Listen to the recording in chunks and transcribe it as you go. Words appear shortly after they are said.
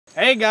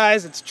Hey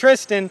guys, it's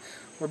Tristin.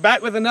 We're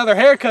back with another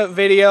haircut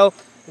video.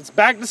 It's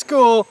back to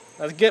school.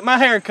 Let's get my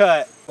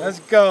haircut. Let's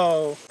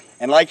go.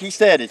 And like he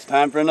said, it's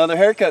time for another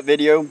haircut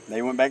video.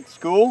 They went back to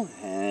school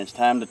and it's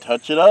time to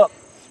touch it up.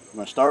 I'm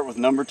going to start with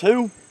number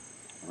 2,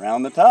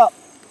 around the top.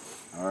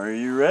 Are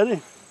you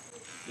ready?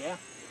 Yeah.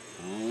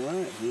 All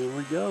right, here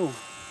we go.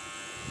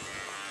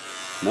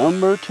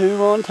 Number 2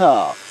 on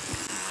top.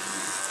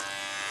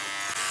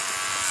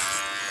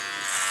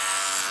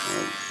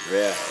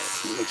 Yeah,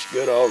 it looks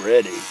good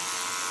already.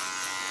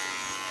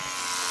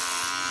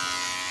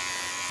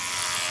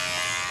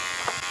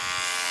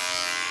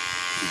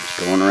 Just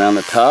going around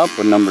the top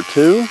with number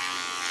 2.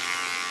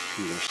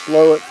 We're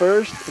slow at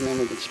first, and then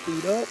we can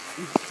speed up.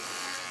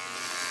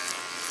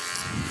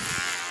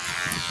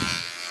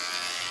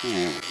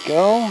 There we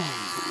go.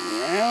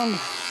 Around.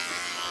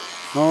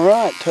 All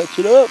right, touch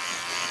it up.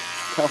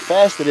 How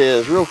fast it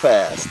is, real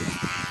fast.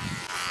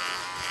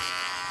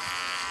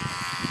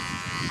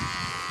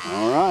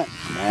 All right,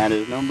 that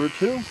is number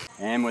 2.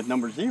 And with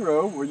number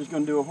 0, we're just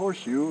going to do a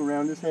horseshoe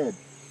around his head.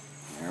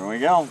 There we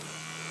go. All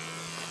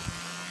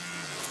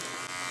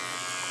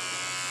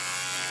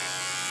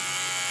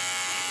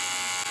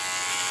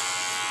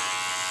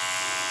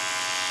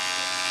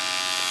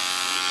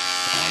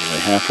the way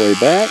halfway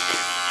back.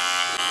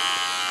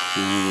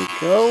 There we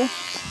go.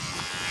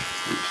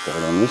 We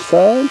start on this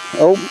side.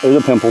 Oh, there's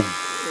a pimple.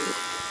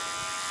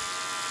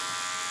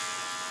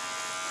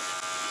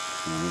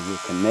 And we'll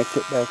connect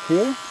it back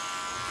here.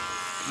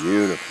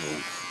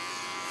 Beautiful.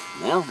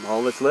 Now,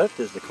 all that's left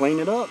is to clean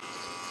it up.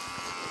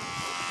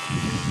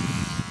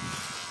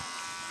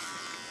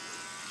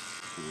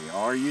 We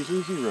are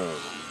using 0.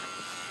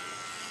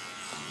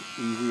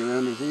 Easy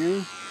around his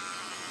ears.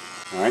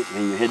 All right,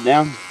 bring your head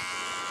down.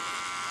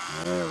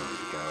 There we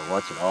go.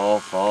 Watch it all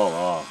fall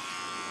off.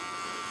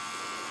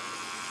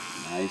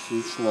 Nice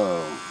and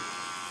slow.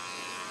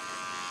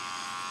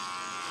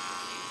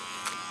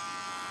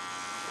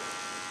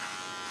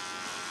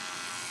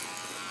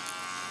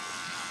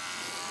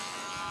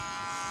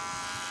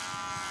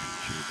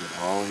 Get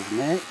all his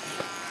neck.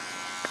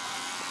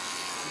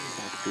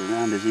 Back to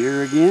around his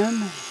ear again.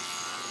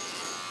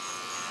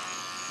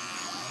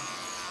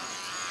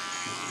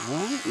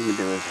 Alright, we can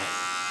do his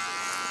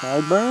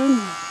sideburn.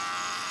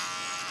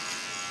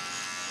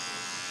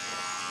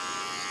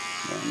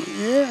 Down the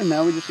ear, and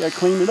now we just gotta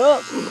clean it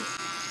up.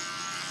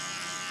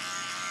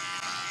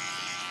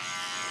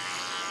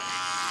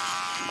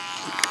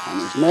 On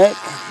his neck.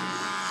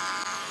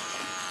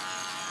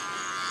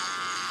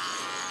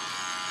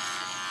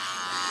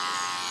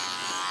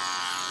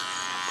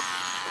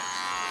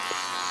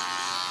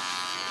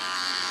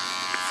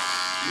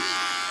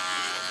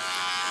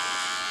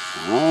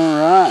 All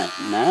right,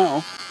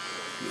 now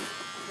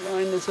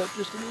line this up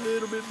just a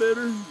little bit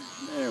better.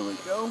 There we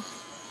go.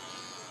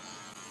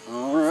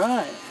 All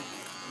right,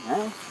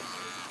 now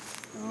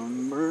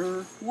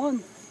number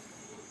 1.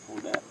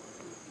 Hold that.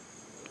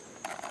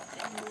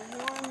 Number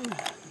 1.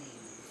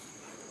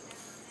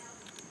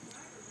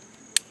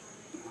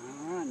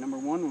 All right, number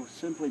 1 will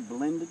simply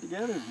blend it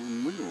together,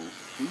 and we will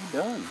be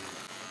done.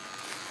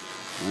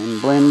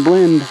 And blend,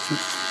 blend.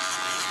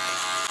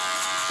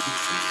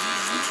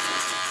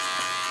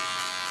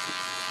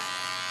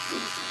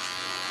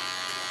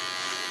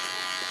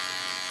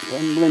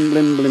 Blend, blend,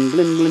 blend, blend,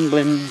 blend, blend,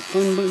 blend,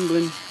 blend, blend,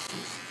 blend.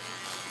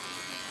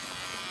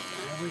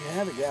 There we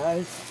have it,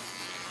 guys.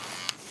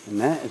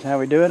 And that is how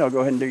we do it. I'll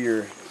go ahead and do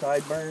your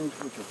sideburns,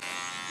 which are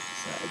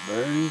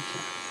sideburns.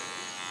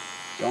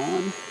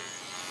 Gone.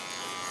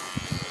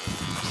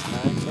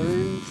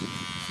 Sideburns.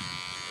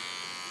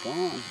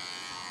 Gone.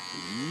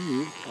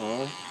 You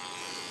are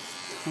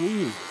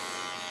clean.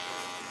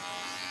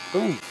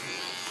 Boom.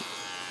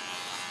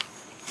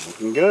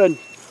 Looking good.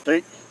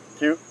 3,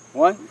 2,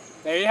 1.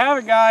 There you have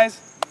it, guys.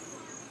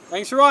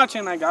 Thanks for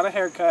watching. I got a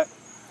haircut.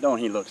 Don't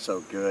he look so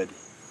good?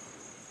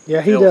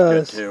 Yeah, he Feels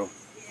does. Good too.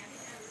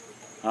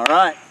 All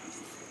right.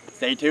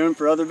 Stay tuned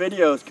for other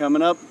videos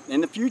coming up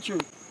in the future.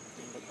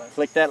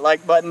 Click that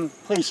like button.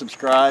 Please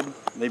subscribe.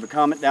 Leave a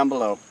comment down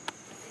below.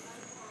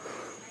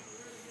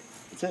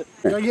 That's it.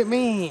 Don't get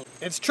me.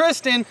 It's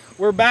Tristin.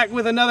 We're back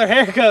with another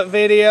haircut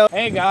video.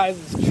 Hey guys,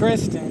 it's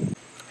Tristin.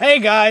 Hey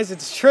guys,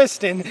 it's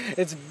Tristin.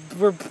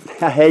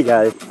 Hey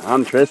guys,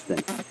 I'm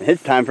Tristin.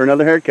 It's time for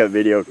another haircut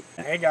video.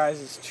 Hey guys,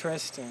 it's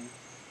Tristin.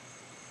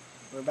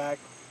 We're back.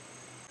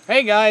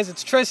 Hey guys,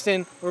 it's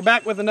Tristin. We're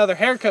back with another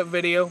haircut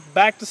video.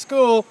 Back to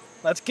school.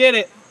 Let's get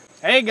it.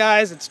 Hey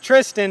guys, it's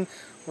Tristin.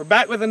 We're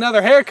back with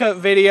another haircut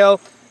video.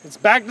 It's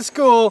back to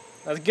school.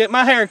 Let's get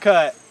my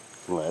haircut.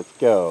 Let's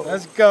go.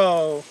 Let's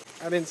go.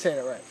 I didn't say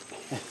it right.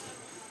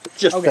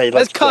 Just okay, say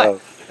let's cut.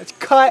 go. Let's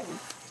cut.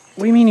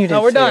 What do you mean you didn't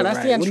No, we're say done. it That's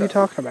right? the intro. What are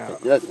you talking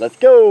about? Let's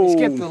go.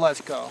 Skip the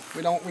let's go.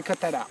 We cut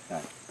that out. All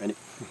right,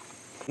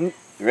 ready?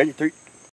 You ready? 3,